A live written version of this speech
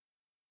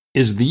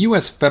Is the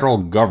U.S. federal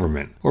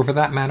government, or for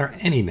that matter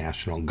any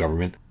national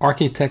government,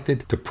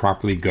 architected to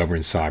properly govern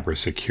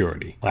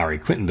cybersecurity? Larry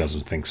Clinton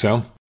doesn't think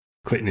so.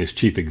 Clinton is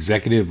chief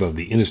executive of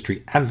the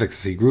industry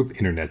advocacy group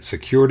Internet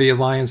Security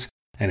Alliance,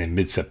 and in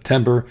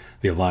mid-September,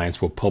 the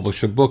alliance will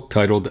publish a book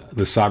titled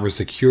The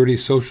Cybersecurity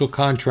Social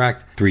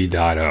Contract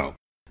 3.0.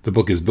 The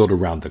book is built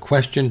around the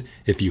question,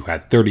 if you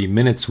had 30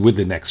 minutes with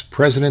the next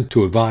president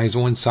to advise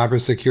on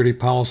cybersecurity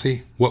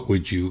policy, what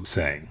would you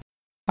say?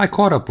 I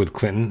caught up with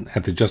Clinton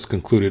at the just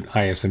concluded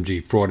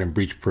ISMG Fraud and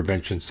Breach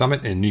Prevention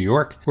Summit in New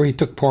York, where he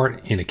took part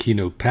in a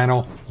keynote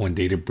panel on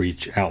data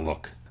breach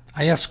outlook.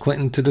 I asked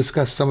Clinton to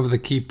discuss some of the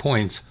key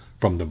points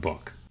from the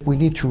book. We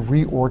need to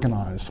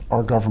reorganize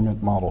our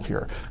government model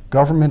here.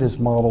 Government is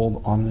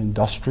modeled on an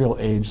industrial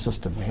age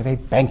system. We have a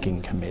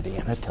banking committee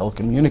and a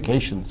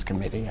telecommunications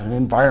committee and an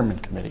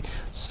environment committee.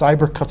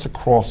 Cyber cuts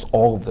across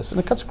all of this, and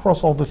it cuts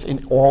across all this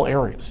in all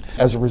areas.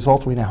 As a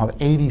result, we now have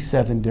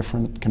 87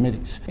 different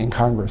committees in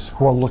Congress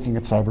who are looking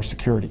at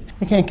cybersecurity.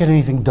 You can't get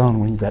anything done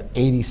when you've got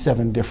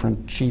 87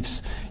 different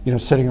chiefs,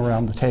 sitting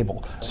around the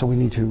table. So we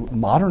need to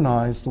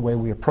modernize the way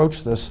we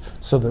approach this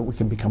so that we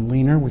can become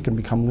leaner, we can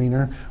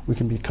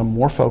become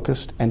more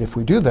focused, and if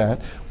we do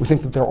that, we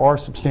think that there are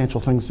substantial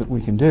things that we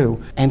can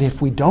do. And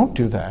if we don't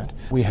do that,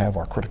 we have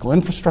our critical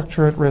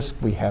infrastructure at risk,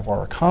 we have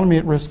our economy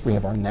at risk, we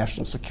have our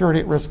national security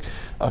at risk.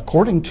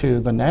 According to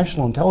the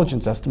national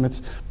intelligence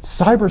estimates,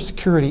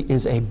 cybersecurity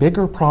is a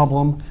bigger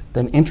problem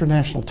than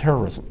international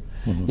terrorism.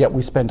 Yet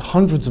we spend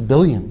hundreds of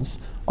billions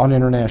on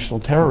international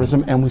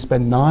terrorism, and we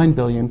spend $9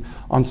 billion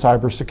on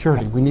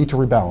cybersecurity. We need to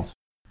rebalance.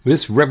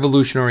 This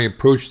revolutionary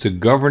approach to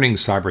governing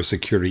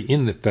cybersecurity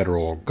in the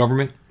federal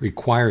government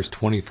requires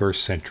 21st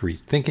century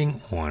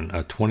thinking on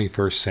a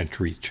 21st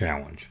century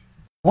challenge.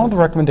 One of the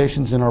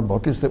recommendations in our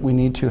book is that we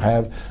need to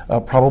have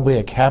probably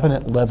a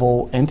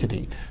cabinet-level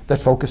entity that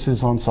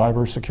focuses on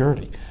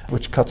cybersecurity,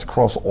 which cuts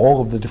across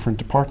all of the different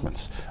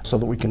departments, so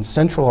that we can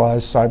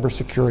centralize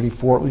cybersecurity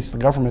for at least the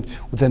government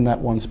within that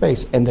one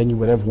space, and then you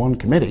would have one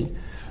committee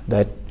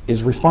that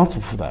is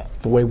responsible for that,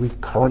 the way we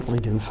currently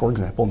do, for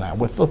example, now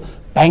with the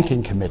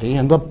banking committee,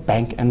 and the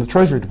bank and the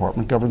Treasury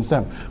Department governs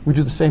them. We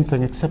do the same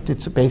thing, except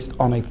it's based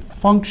on a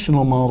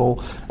functional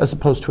model as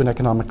opposed to an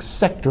economic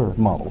sector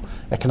model.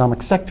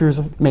 Economic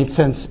sectors made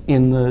sense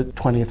in the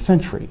 20th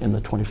century. In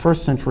the 21st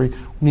century,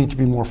 we need to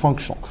be more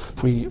functional.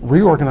 If we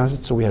reorganize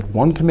it so we had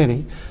one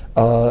committee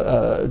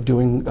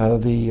doing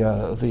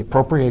the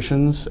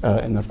appropriations,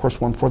 and of course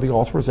one for the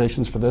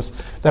authorizations for this,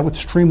 that would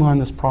streamline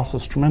this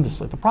process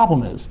tremendously. The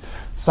problem is,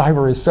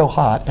 cyber is so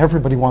hot,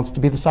 everybody wants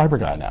to be the cyber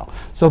guy now.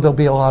 So there'll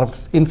be a lot of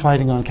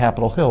infighting on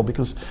Capitol Hill,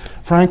 because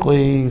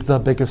frankly, the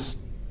biggest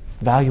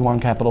value on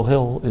Capitol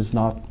Hill is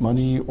not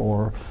money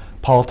or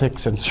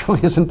politics, and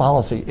certainly isn't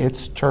policy,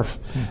 it's turf.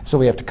 So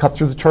we have to cut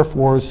through the turf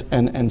wars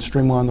and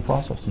streamline the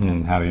process.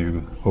 And how do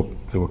you hope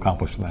to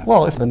accomplish that?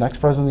 Well, if the next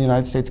president of the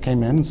United States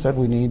came in and said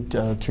we need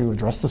to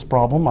address this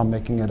problem, I'm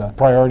making it a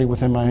priority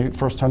within my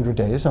first 100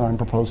 days, and I'm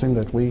proposing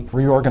that we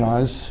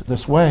reorganize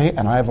this way,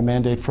 and I have a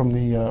mandate from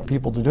the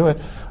people to do it,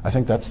 I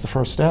think that's the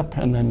first step,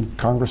 and then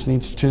Congress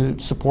needs to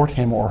support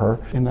him or her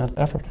in that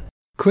effort.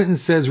 Clinton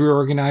says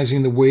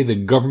reorganizing the way the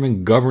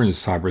government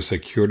governs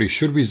cybersecurity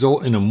should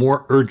result in a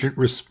more urgent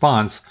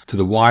response to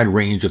the wide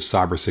range of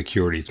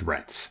cybersecurity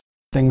threats.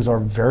 Things are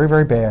very,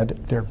 very bad.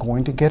 They're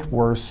going to get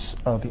worse.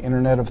 The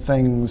Internet of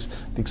Things,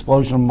 the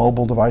explosion of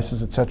mobile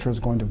devices, etc., is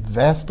going to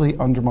vastly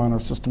undermine our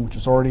system, which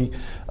is already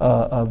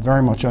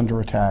very much under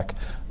attack.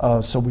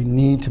 So we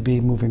need to be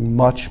moving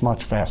much,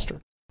 much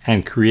faster.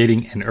 And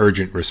creating an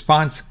urgent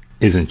response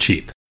isn't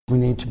cheap. We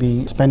need to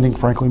be spending,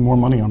 frankly, more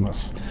money on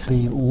this.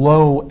 The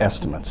low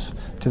estimates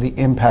to the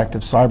impact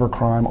of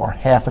cybercrime are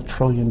 $500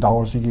 billion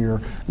a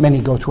year. Many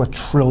go to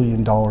 $1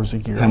 trillion a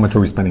year. How much are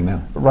we spending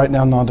now? Right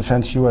now,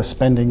 non-defense U.S.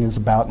 spending is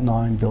about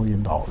 $9 billion.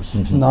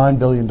 It's $9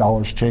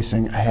 billion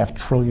chasing a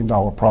 $500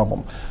 billion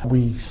problem.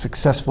 We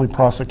successfully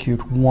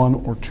prosecute 1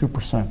 or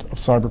 2% of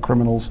cyber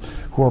criminals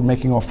who are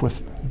making off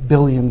with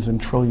billions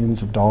and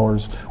trillions of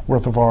dollars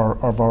worth of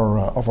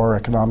our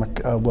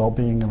economic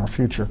well-being and our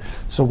future.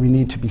 So we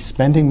need to be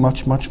spending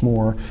much, much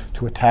more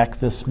to attack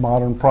this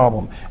modern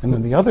problem. And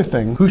then the other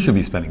thing... Who should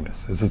be spending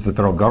this? Is this the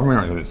federal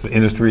government, or is it the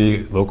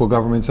industry, local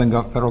governments, and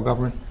federal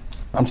government?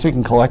 I'm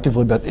speaking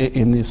collectively, but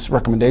in this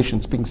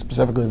recommendation, speaking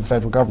specifically of the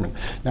federal government.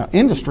 Now,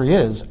 industry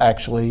is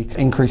actually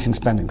increasing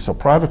spending. So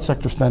private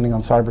sector spending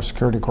on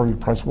cybersecurity, according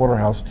to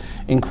Pricewaterhouse,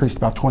 increased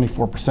about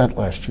 24%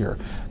 last year.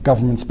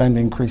 Government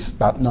spending increased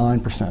about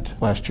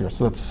 9% last year.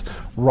 So that's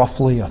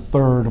roughly a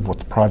third of what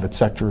the private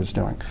sector is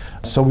doing.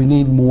 So we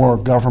need more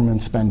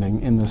government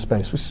spending in this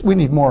space. We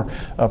need more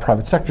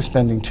private sector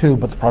spending too,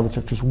 but the private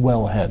sector is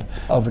well ahead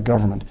of the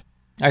government.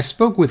 I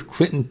spoke with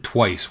Clinton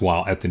twice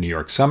while at the New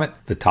York summit.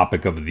 The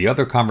topic of the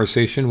other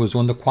conversation was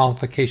on the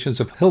qualifications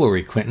of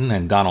Hillary Clinton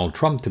and Donald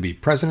Trump to be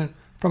president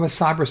from a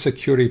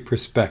cybersecurity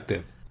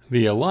perspective.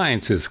 The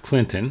alliance's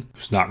Clinton,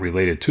 who's not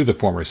related to the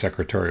former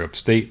Secretary of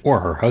State or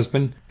her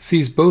husband,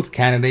 sees both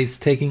candidates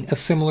taking a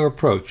similar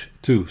approach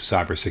to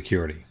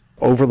cybersecurity.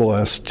 Over the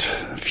last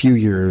few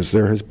years,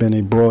 there has been a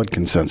broad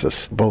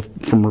consensus,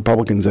 both from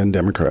Republicans and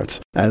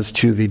Democrats, as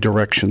to the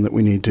direction that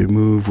we need to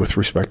move with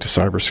respect to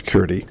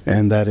cybersecurity.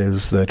 And that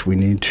is that we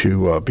need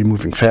to be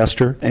moving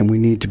faster, and we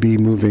need to be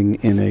moving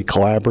in a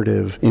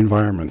collaborative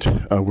environment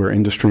where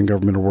industry and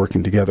government are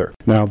working together.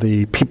 Now,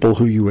 the people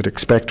who you would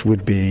expect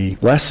would be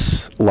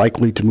less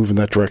likely to move in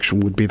that direction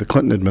would be the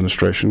Clinton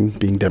administration,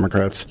 being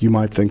Democrats. You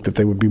might think that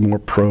they would be more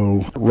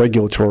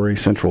pro-regulatory,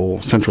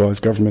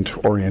 centralized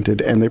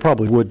government-oriented, and they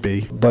probably would be.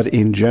 But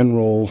in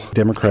general,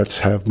 Democrats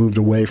have moved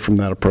away from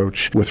that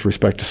approach with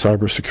respect to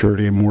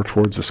cybersecurity and more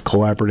towards this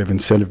collaborative,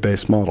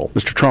 incentive-based model.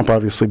 Mr. Trump,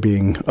 obviously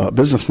being a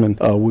businessman,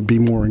 would be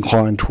more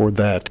inclined toward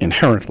that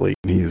inherently.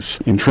 He is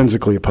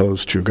intrinsically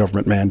opposed to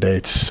government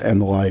mandates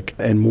and the like,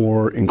 and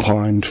more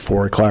inclined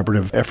for a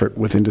collaborative effort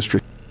with industry.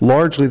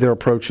 Largely, their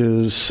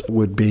approaches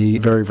would be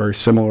very, very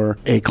similar.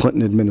 A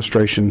Clinton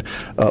administration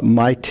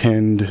might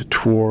tend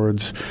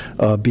towards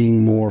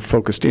being more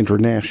focused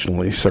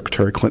internationally.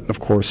 Secretary Clinton, of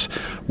course,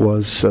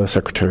 was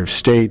Secretary of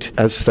State.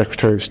 As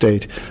Secretary of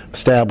State,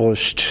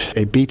 established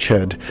a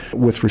beachhead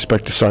with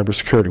respect to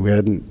cybersecurity. We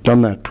hadn't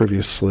done that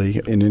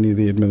previously in any of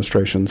the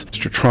administrations.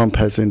 Mr. Trump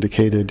has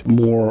indicated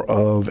more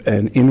of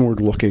an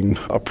inward-looking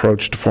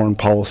approach to foreign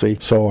policy,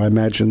 so I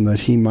imagine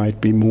that he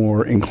might be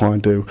more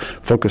inclined to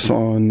focus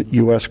on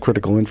U.S.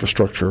 critical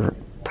infrastructure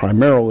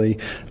primarily,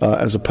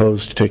 as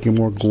opposed to taking a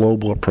more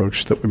global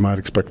approach that we might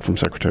expect from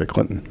Secretary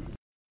Clinton.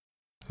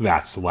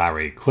 That's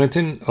Larry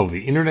Clinton of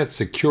the Internet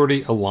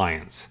Security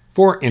Alliance.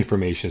 For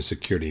Information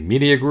Security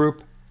Media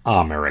Group,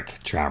 I'm Eric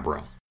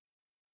Chabrow.